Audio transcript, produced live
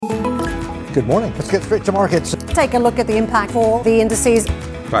Good morning. Let's get straight to markets. Take a look at the impact for the indices.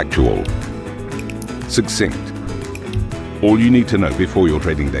 Factual. Succinct. All you need to know before your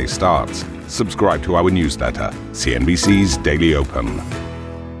trading day starts. Subscribe to our newsletter, CNBC's Daily Open.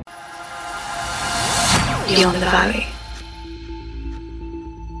 Beyond the Valley.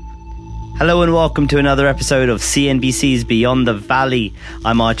 Hello and welcome to another episode of CNBC's Beyond the Valley.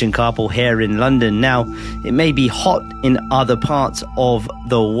 I'm Arjun Karpal here in London. Now, it may be hot in other parts of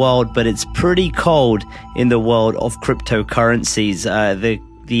the world, but it's pretty cold in the world of cryptocurrencies.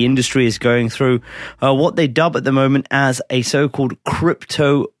 The industry is going through what they dub at the moment as a so-called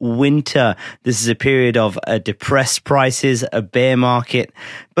crypto winter. This is a period of depressed prices, a bear market.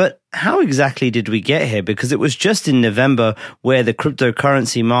 But how exactly did we get here? Because it was just in November where the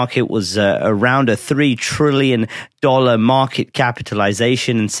cryptocurrency market was around a $3 trillion market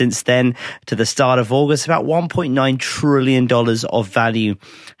capitalization. And since then, to the start of August, about $1.9 trillion of value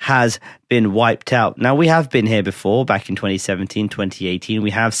has been wiped out. Now, we have been here before, back in 2017, 2018.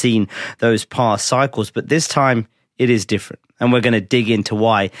 We have seen those past cycles, but this time it is different. And we're going to dig into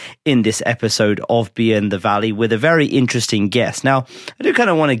why in this episode of Beyond the Valley with a very interesting guest. Now, I do kind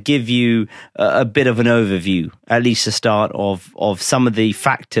of want to give you a bit of an overview, at least a start of some of the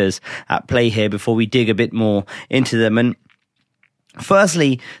factors at play here before we dig a bit more into them. And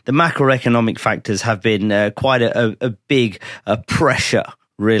firstly, the macroeconomic factors have been quite a big pressure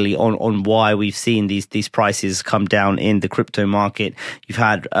really on why we've seen these prices come down in the crypto market. You've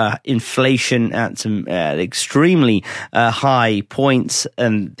had inflation at some extremely high points,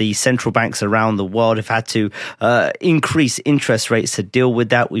 and the central banks around the world have had to increase interest rates to deal with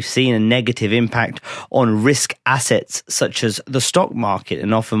that. We've seen a negative impact on risk assets such as the stock market,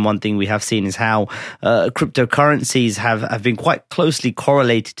 and often one thing we have seen is how cryptocurrencies have been quite closely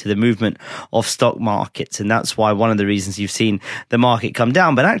correlated to the movement of stock markets, and that's why one of the reasons you've seen the market come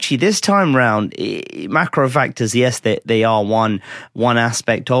down. But actually, this time round, macro factors, yes, they are one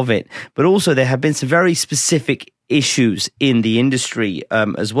aspect of it, but also there have been some very specific issues in the industry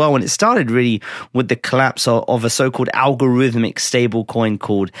as well. And it started really with the collapse of a so-called algorithmic stablecoin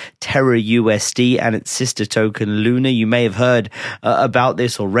called Terra USD and its sister token Luna. You may have heard about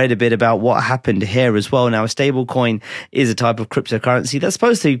this or read a bit about what happened here as well. Now, a stablecoin is a type of cryptocurrency that's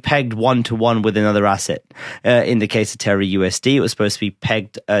supposed to be pegged one-to-one with another asset. In the case of Terra USD, it was supposed to be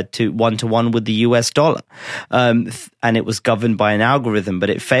pegged to one-to-one with the US dollar. And it was governed by an algorithm, but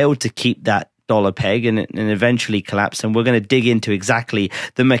it failed to keep that dollar peg and eventually collapsed. And we're going to dig into exactly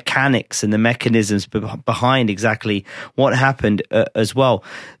the mechanics and the mechanisms behind exactly what happened as well.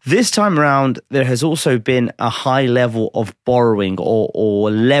 This time around, there has also been a high level of borrowing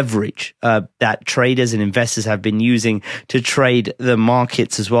or leverage that traders and investors have been using to trade the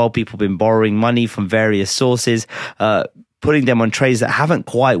markets as well. People have been borrowing money from various sources, putting them on trades that haven't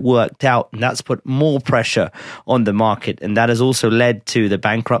quite worked out, and that's put more pressure on the market. And that has also led to the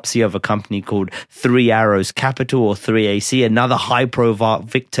bankruptcy of a company called Three Arrows Capital, or 3AC, another high-profile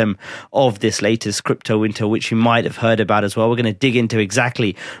victim of this latest crypto winter, which you might have heard about as well. We're going to dig into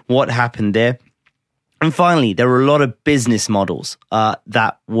exactly what happened there. And finally, there were a lot of business models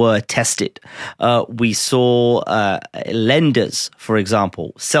that were tested. We saw lenders, for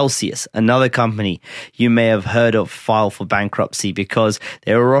example, Celsius, another company you may have heard of, file for bankruptcy because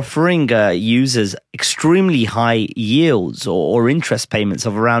they were offering users extremely high yields or interest payments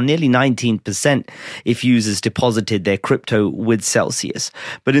of around nearly 19% if users deposited their crypto with Celsius.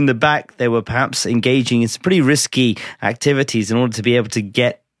 But in the back, they were perhaps engaging in some pretty risky activities in order to be able to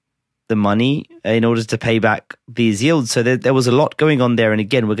get the money in order to pay back these yields. So there was a lot going on there. And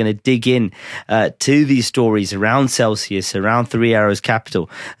again, we're going to dig in to these stories around Celsius, around Three Arrows Capital,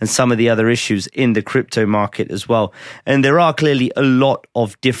 and some of the other issues in the crypto market as well. And there are clearly a lot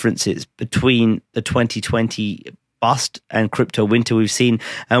of differences between the 2020 bust and crypto winter we've seen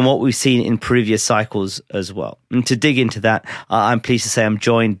and what we've seen in previous cycles as well. And to dig into that, I'm pleased to say I'm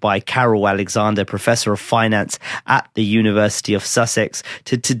joined by Carol Alexander, Professor of Finance at the University of Sussex,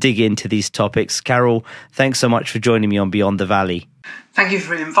 to dig into these topics. Carol, thanks so much for joining me on Beyond the Valley. Thank you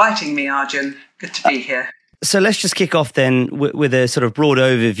for inviting me, Arjun. Good to be here. So let's just kick off then with a sort of broad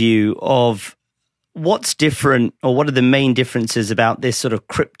overview of what's different, or what are the main differences about this sort of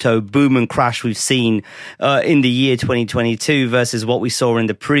crypto boom and crash we've seen in the year 2022 versus what we saw in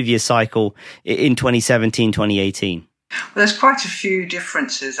the previous cycle in 2017, 2018? Well, there's quite a few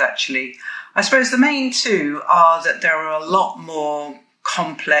differences, actually. I suppose the main two are that there are a lot more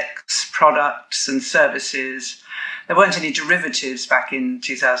complex products and services. There weren't any derivatives back in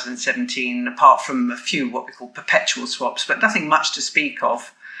 2017, apart from a few what we call perpetual swaps, but nothing much to speak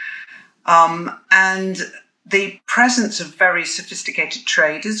of. And the presence of very sophisticated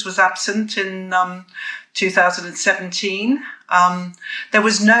traders was absent in 2017. There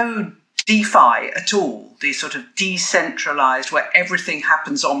was no DeFi at all, the sort of decentralized where everything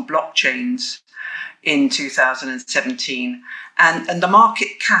happens on blockchains in 2017. And the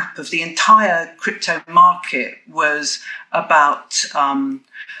market cap of the entire crypto market was about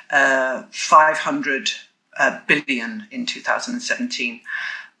 500 billion in 2017.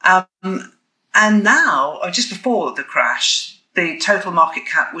 And now, just before the crash, the total market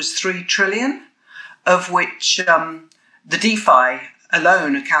cap was 3 trillion, of which the DeFi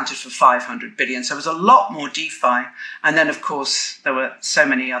alone accounted for 500 billion. So it was a lot more DeFi. And then, of course, there were so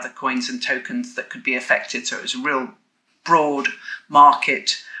many other coins and tokens that could be affected. So it was a real broad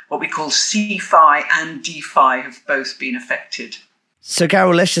market. What we call CeFi and DeFi have both been affected. So,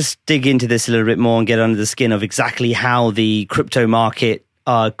 Carol, let's just dig into this a little bit more and get under the skin of exactly how the crypto market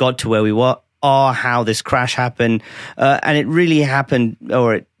got to where we were, or how this crash happened. And it really happened,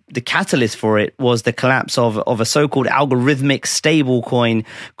 the catalyst for it was the collapse of a so-called algorithmic stablecoin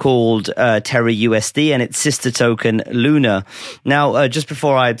called Terra USD and its sister token Luna. Now, just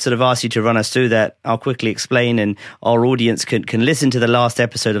before I sort of ask you to run us through that, I'll quickly explain, and our audience can listen to the last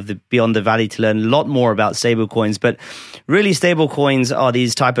episode of the Beyond the Valley to learn a lot more about stablecoins. But really, stablecoins are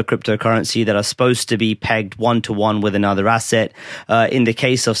these type of cryptocurrency that are supposed to be pegged one-to-one with another asset. In the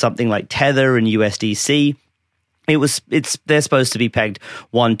case of something like Tether and USDC, they're supposed to be pegged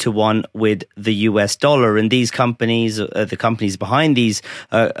one-to-one with the US dollar, and these companies, the companies behind these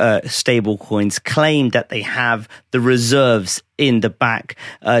stable coins, claim that they have the reserves in the back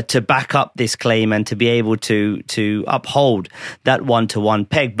to back up this claim and to be able to uphold that one-to-one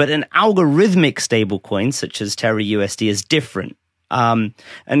peg. But an algorithmic stable coin such as Terra USD is different. And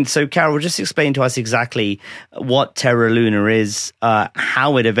so, Carol, just explain to us exactly what Terra Luna is,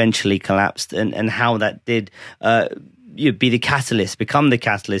 how it eventually collapsed, and how that did become the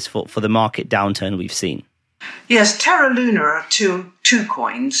catalyst for the market downturn we've seen. Yes, Terra Luna are two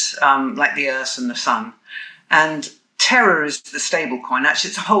coins, like the Earth and the Sun. And Terra is the stable coin.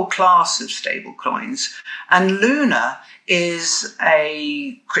 Actually, it's a whole class of stable coins. And Luna is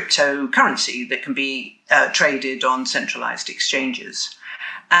a cryptocurrency that can be traded on centralized exchanges.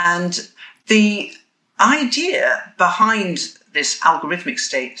 And the idea behind this algorithmic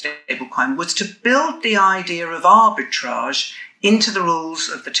stablecoin was to build the idea of arbitrage into the rules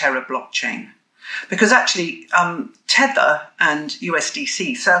of the Terra blockchain. Because actually, Tether and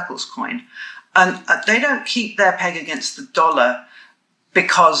USDC, Circle's coin, they don't keep their peg against the dollar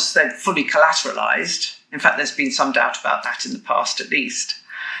because they're fully collateralized. In fact, there's been some doubt about that in the past, at least.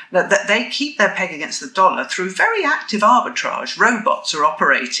 That they keep their peg against the dollar through very active arbitrage. Robots are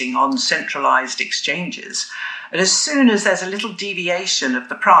operating on centralized exchanges. And as soon as there's a little deviation of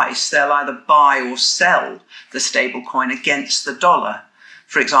the price, they'll either buy or sell the stablecoin against the dollar.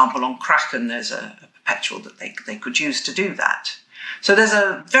 For example, on Kraken, there's a perpetual that they could use to do that. So there's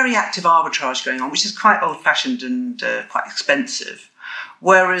a very active arbitrage going on, which is quite old-fashioned and quite expensive.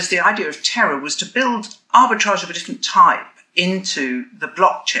 Whereas the idea of Terra was to build arbitrage of a different type into the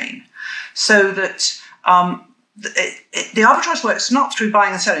blockchain, so that the arbitrage works not through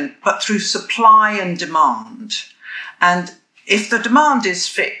buying and selling, but through supply and demand. And if the demand is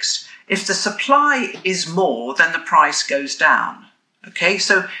fixed, if the supply is more, then the price goes down. Okay,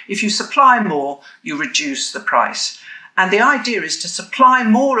 so if you supply more, you reduce the price. And the idea is to supply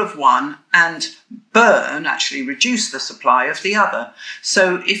more of one and actually reduce the supply of the other.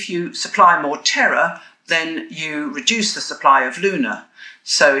 So if you supply more Terra, then you reduce the supply of Luna.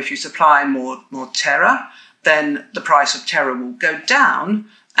 So if you supply more Terra, then the price of Terra will go down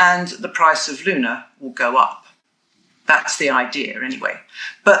and the price of Luna will go up. That's the idea anyway.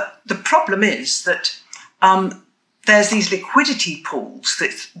 But the problem is that there's these liquidity pools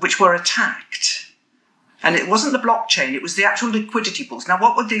which were attacked. And it wasn't the blockchain, it was the actual liquidity pools. Now,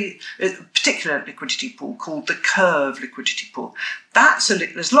 what were the particular liquidity pool called the Curve liquidity pool?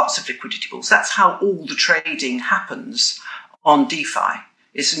 There's lots of liquidity pools. That's how all the trading happens on DeFi.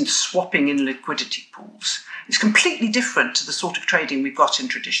 It's in swapping in liquidity pools. It's completely different to the sort of trading we've got in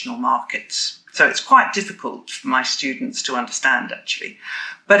traditional markets. So it's quite difficult for my students to understand, actually.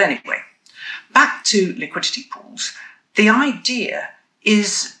 But anyway, back to liquidity pools. The idea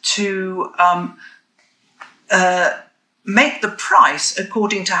is to make the price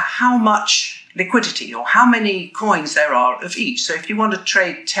according to how much liquidity or how many coins there are of each. So if you want to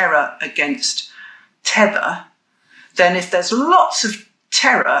trade Terra against Tether, then if there's lots of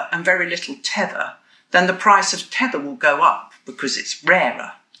Terra and very little Tether, then the price of Tether will go up because it's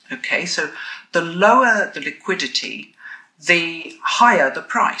rarer. Okay, so the lower the liquidity, the higher the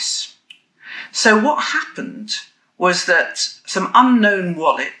price. So what happened was that some unknown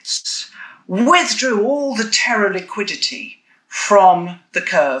wallets withdrew all the Terra liquidity from the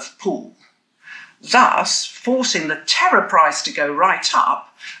Curve pool, thus forcing the Terra price to go right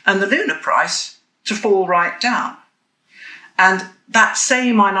up and the Luna price to fall right down. And that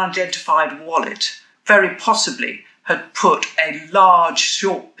same unidentified wallet very possibly had put a large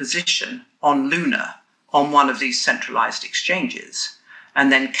short position on Luna on one of these centralized exchanges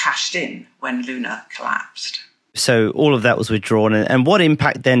and then cashed in when Luna collapsed. So all of that was withdrawn. And what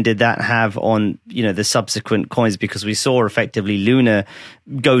impact then did that have on, the subsequent coins? Because we saw effectively Luna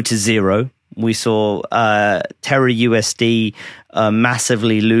go to zero. We saw Terra USD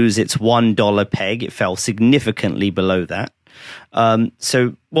massively lose its $1 peg. It fell significantly below that.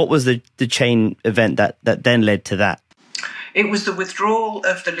 So what was the chain event that then led to that? It was the withdrawal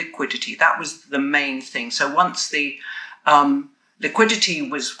of the liquidity. That was the main thing. So once the liquidity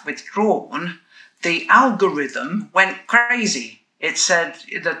was withdrawn, the algorithm went crazy. It said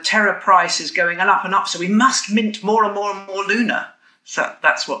the Terra price is going up and up, so we must mint more and more and more Luna. So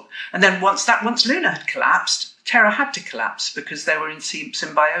that's what. And then once Luna had collapsed, Terra had to collapse because they were in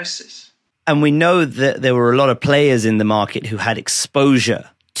symbiosis. And we know that there were a lot of players in the market who had exposure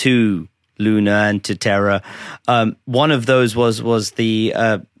to Luna and to Terra. One of those was the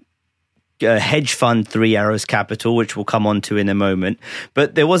hedge fund Three Arrows Capital, which we'll come on to in a moment.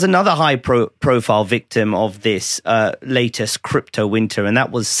 But there was another high-profile victim of this latest crypto winter, and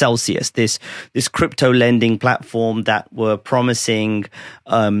that was Celsius, this crypto lending platform that were promising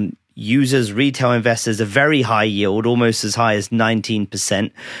users, retail investors, a very high yield, almost as high as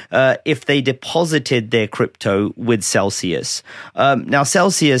 19%, if they deposited their crypto with Celsius. Now,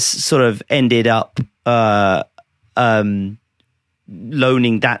 Celsius sort of ended up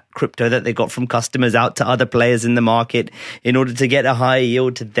loaning that crypto that they got from customers out to other players in the market in order to get a higher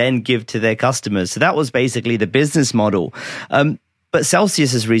yield to then give to their customers. So that was basically the business model. But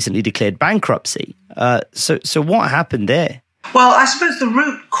Celsius has recently declared bankruptcy. So what happened there? Well, I suppose the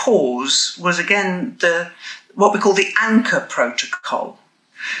root cause was, again, what we call the anchor protocol.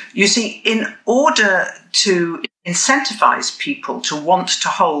 You see, in order to incentivize people to want to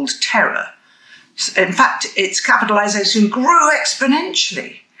hold Terra, in fact, its capitalization grew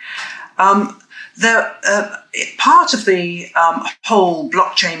exponentially. Part of the whole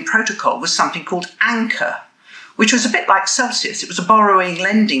blockchain protocol was something called Anchor, which was a bit like Celsius. It was a borrowing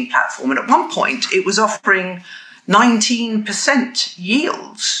lending platform. And at one point, it was offering 19%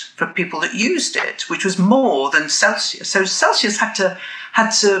 yields for people that used it, which was more than Celsius. So Celsius had to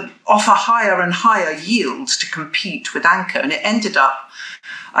offer higher and higher yields to compete with Anchor. And it ended up,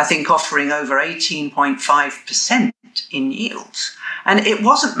 I think, offering over 18.5% in yields. And it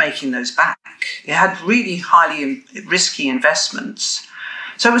wasn't making those back. It had really highly risky investments.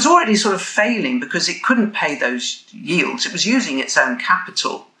 So it was already sort of failing because it couldn't pay those yields. It was using its own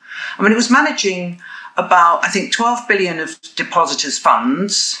capital. I mean, it was managing about, I think, 12 billion of depositors'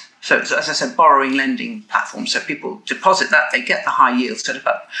 funds. So, as I said, borrowing lending platform. So people deposit that, they get the high yields at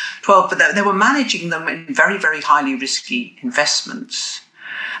about 12, but they were managing them in very, very highly risky investments.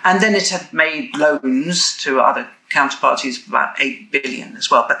 And then it had made loans to other counterparties of about 8 billion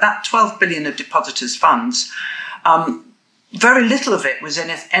as well. But that 12 billion of depositors' funds, very little of it was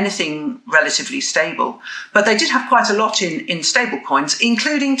anything relatively stable. But they did have quite a lot in stable coins,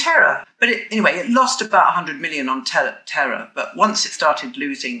 including Terra. But it lost about 100 million on Terra. But once it started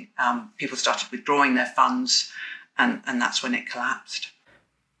losing, people started withdrawing their funds, and that's when it collapsed.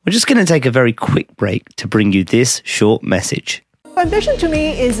 We're just going to take a very quick break to bring you this short message. Ambition to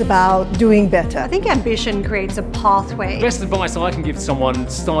me is about doing better. I think ambition creates a pathway. Best advice I can give someone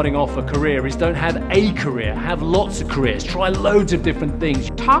starting off a career is don't have a career, have lots of careers, try loads of different things.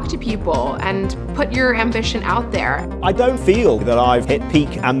 Talk to people and put your ambition out there. I don't feel that I've hit peak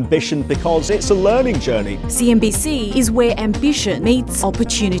ambition because it's a learning journey. CNBC is where ambition meets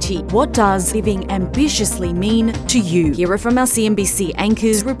opportunity. What does living ambitiously mean to you? Hear it from our CNBC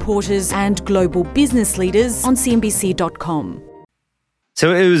anchors, reporters, and global business leaders on CNBC.com.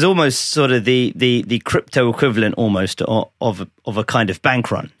 So it was almost sort of the crypto equivalent almost of a kind of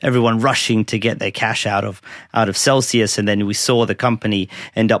bank run. Everyone rushing to get their cash out of Celsius, and then we saw the company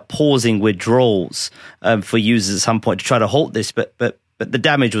end up pausing withdrawals for users at some point to try to halt this. But the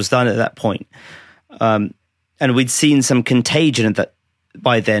damage was done at that point, and we'd seen some contagion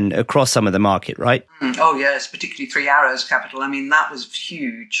by then across some of the market, right? Oh, yes, particularly Three Arrows Capital. I mean, that was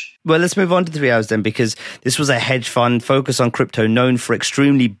huge. Well, let's move on to Three Arrows then, because this was a hedge fund focused on crypto, known for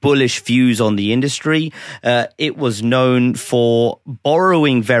extremely bullish views on the industry. It was known for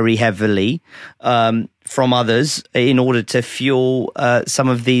borrowing very heavily from others in order to fuel some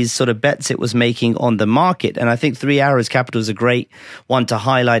of these sort of bets it was making on the market. And I think Three Arrows Capital is a great one to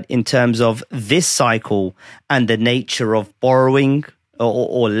highlight in terms of this cycle and the nature of borrowing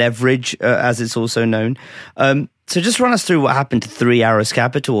or leverage, as it's also known. So just run us through what happened to Three Arrows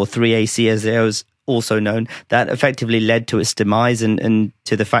Capital, or 3AC as it was also known, that effectively led to its demise and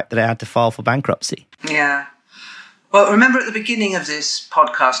to the fact that it had to file for bankruptcy. Yeah. Well, remember at the beginning of this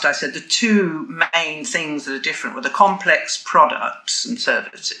podcast, I said the two main things that are different were the complex products and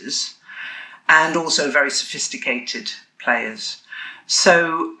services and also very sophisticated players.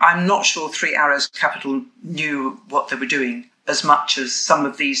 So I'm not sure Three Arrows Capital knew what they were doing as much as some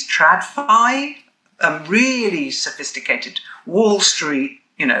of these TradFi, really sophisticated Wall Street,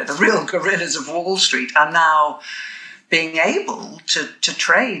 the real gorillas of Wall Street are now being able to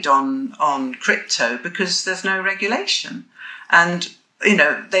trade on crypto because there's no regulation. And,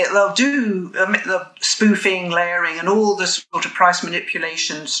 they'll do the spoofing, layering, and all the sort of price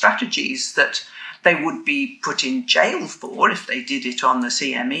manipulation strategies that they would be put in jail for if they did it on the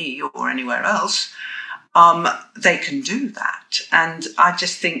CME or anywhere else. They can do that. And I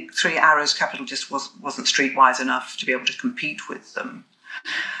just think Three Arrows Capital just wasn't streetwise enough to be able to compete with them.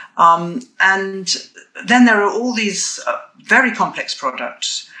 And then there are all these very complex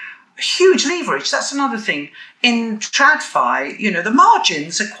products, huge leverage. That's another thing. In TradFi, the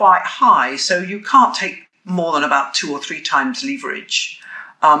margins are quite high, so you can't take more than about 2 or 3 times leverage.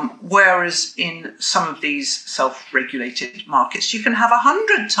 Whereas in some of these self-regulated markets, you can have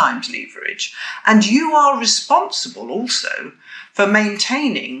 100 times leverage. And you are responsible also for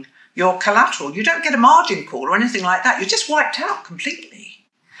maintaining your collateral. You don't get a margin call or anything like that. You're just wiped out completely.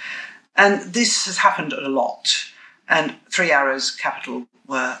 And this has happened a lot. And Three Arrows Capital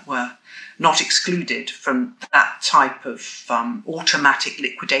were not excluded from that type of automatic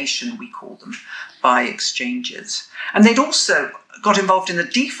liquidation, we call them, by exchanges. And they'd also got involved in the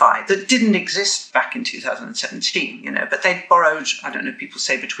DeFi that didn't exist back in 2017, but they'd borrowed, I don't know, people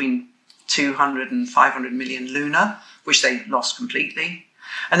say between 200 and 500 million Luna, which they lost completely.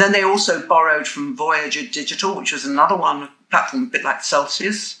 And then they also borrowed from Voyager Digital, which was another one, platform a bit like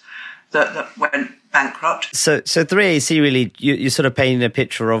Celsius, that went bankrupt. So 3AC really, you're sort of painting a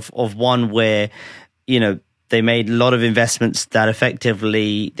picture of one where, they made a lot of investments that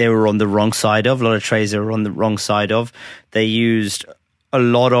effectively they were on the wrong side of, a lot of trades they were on the wrong side of. They used a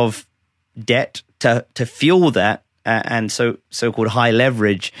lot of debt to fuel that, and so-called high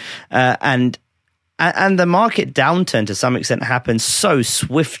leverage. And the market downturn to some extent happened so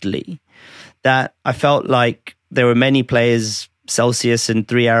swiftly that I felt like there were many players, Celsius and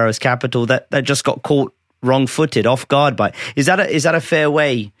Three Arrows Capital, that just got caught wrong-footed, off guard by. Is that a fair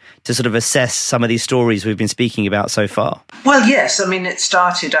way to sort of assess some of these stories we've been speaking about so far? Well, yes. I mean, it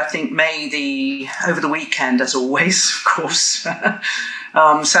started, I think, over the weekend, as always, of course.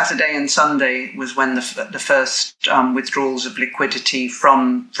 Saturday and Sunday was when the first withdrawals of liquidity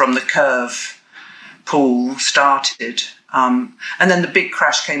from the Curve pool started. And then the big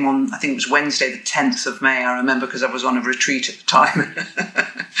crash came on, I think it was Wednesday, the 10th of May, I remember, because I was on a retreat at the time.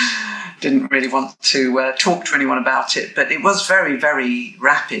 Didn't really want to talk to anyone about it, but it was very, very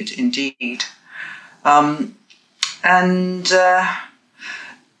rapid indeed. And the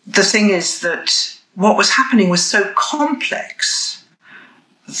thing is that what was happening was so complex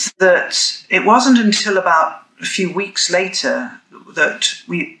that it wasn't until about a few weeks later that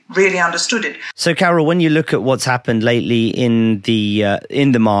we really understood it. So, Carol, when you look at what's happened lately in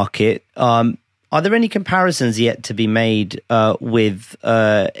the market, are there any comparisons yet to be made with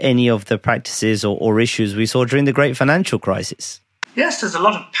any of the practices or issues we saw during the Great Financial Crisis? Yes, there's a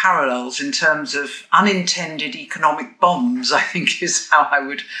lot of parallels in terms of unintended economic bombs, I think is how I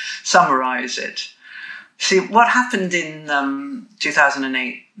would summarize it. See, what happened in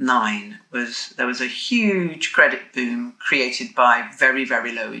 2008-9 was there was a huge credit boom created by very,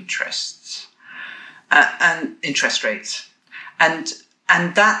 very low interests and interest rates. And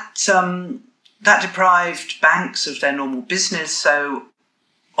that deprived banks of their normal business, so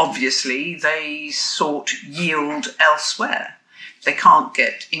obviously they sought yield elsewhere. If they can't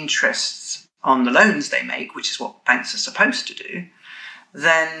get interests on the loans they make, which is what banks are supposed to do,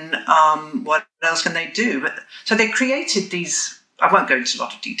 then what else can they do? So they created these, I won't go into a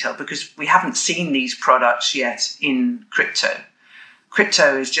lot of detail because we haven't seen these products yet in crypto.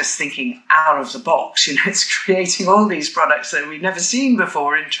 Crypto is just thinking out of the box, it's creating all these products that we've never seen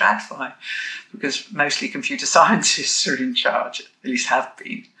before in TradFi, because mostly computer scientists are in charge, at least have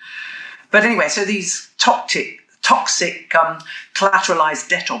been. But anyway, so these toxic collateralized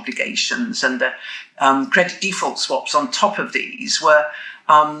debt obligations and the credit default swaps on top of these were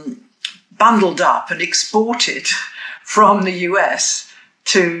bundled up and exported from the US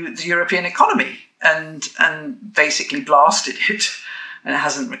to the European economy and basically blasted it, and it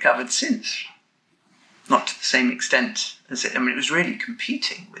hasn't recovered since. Not to the same extent as it. I mean, it was really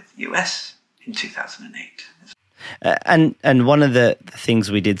competing with the US in 2008. And one of the things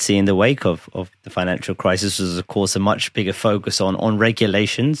we did see in the wake of the financial crisis was, of course, a much bigger focus on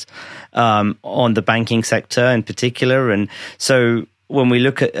regulations, on the banking sector in particular. And so when we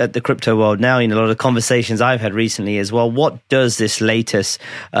look at the crypto world now, a lot of conversations I've had recently as well, what does this latest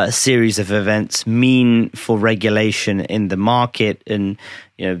series of events mean for regulation in the market? And,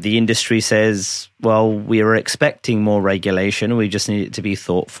 the industry says, well, we are expecting more regulation. We just need it to be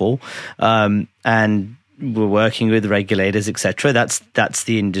thoughtful. And we're working with regulators, etc. That's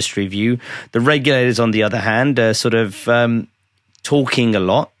the industry view. The regulators, on the other hand, are sort of talking a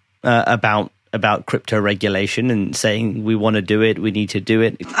lot about crypto regulation and saying we want to do it, we need to do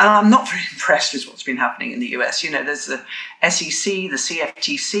it. I'm not very impressed with what's been happening in the US. There's the SEC, the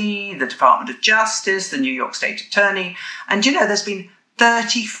CFTC, the Department of Justice, the New York State Attorney, and there's been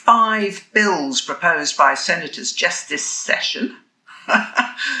 35 bills proposed by senators just this session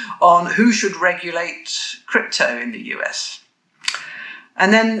on who should regulate crypto in the US.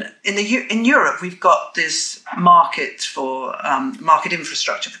 And then in Europe, we've got this market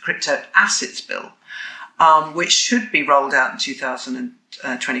infrastructure for crypto assets bill, which should be rolled out in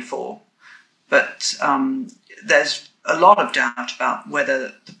 2024. But there's a lot of doubt about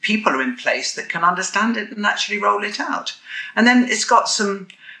whether the people are in place that can understand it and actually roll it out. And then it's got some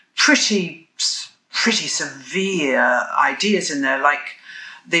pretty severe ideas in there, like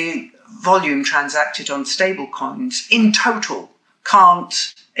the volume transacted on stable coins in total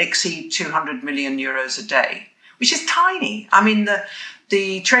can't exceed 200 million euros a day, which is tiny. I mean,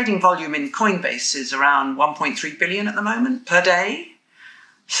 the trading volume in Coinbase is around 1.3 billion at the moment per day.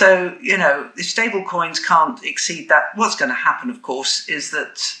 So, the stable coins can't exceed that. What's going to happen, of course, is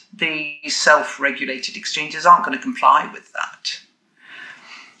that the self-regulated exchanges aren't going to comply with that.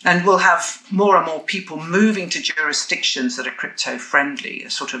 And we'll have more and more people moving to jurisdictions that are crypto-friendly, a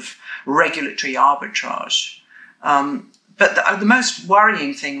sort of regulatory arbitrage. But the most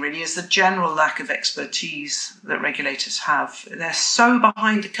worrying thing really is the general lack of expertise that regulators have. They're so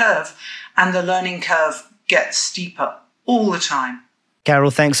behind the curve, and the learning curve gets steeper all the time.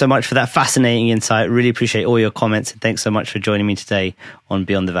 Carol, thanks so much for that fascinating insight. Really appreciate all your comments, and thanks so much for joining me today on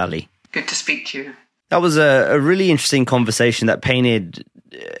Beyond the Valley. Good to speak to you. That was a really interesting conversation that painted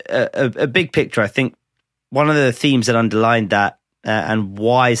a big picture. I think one of the themes that underlined that and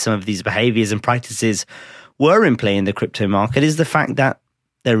why some of these behaviors and practices were in play in the crypto market is the fact that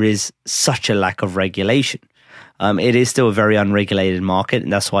there is such a lack of regulation. It is still a very unregulated market,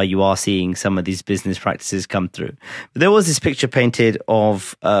 and that's why you are seeing some of these business practices come through. But there was this picture painted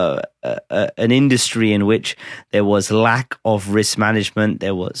of an industry in which there was lack of risk management.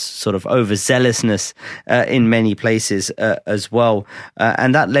 There was sort of overzealousness in many places as well.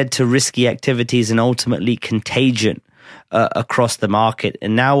 And that led to risky activities and ultimately contagion across the market.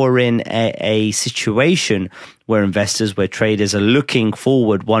 And now we're in a situation where traders are looking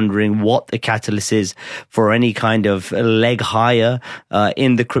forward, wondering what the catalyst is for any kind of leg higher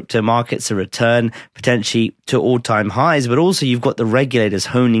in the crypto markets, a return potentially to all-time highs. But also you've got the regulators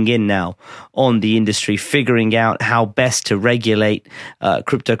honing in now on the industry, figuring out how best to regulate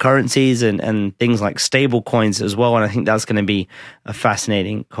cryptocurrencies and things like stable coins as well. And I think that's going to be a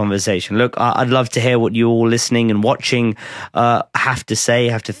fascinating conversation. Look, I'd love to hear what you all listening and watching have to say,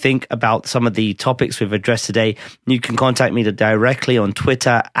 have to think about some of the topics we've addressed today. You can contact me directly on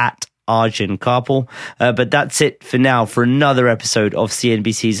Twitter at Arjun Karpal. But that's it for now for another episode of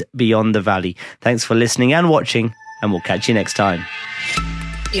CNBC's Beyond the Valley. Thanks for listening and watching, and we'll catch you next time.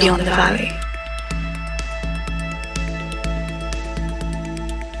 Beyond the Valley.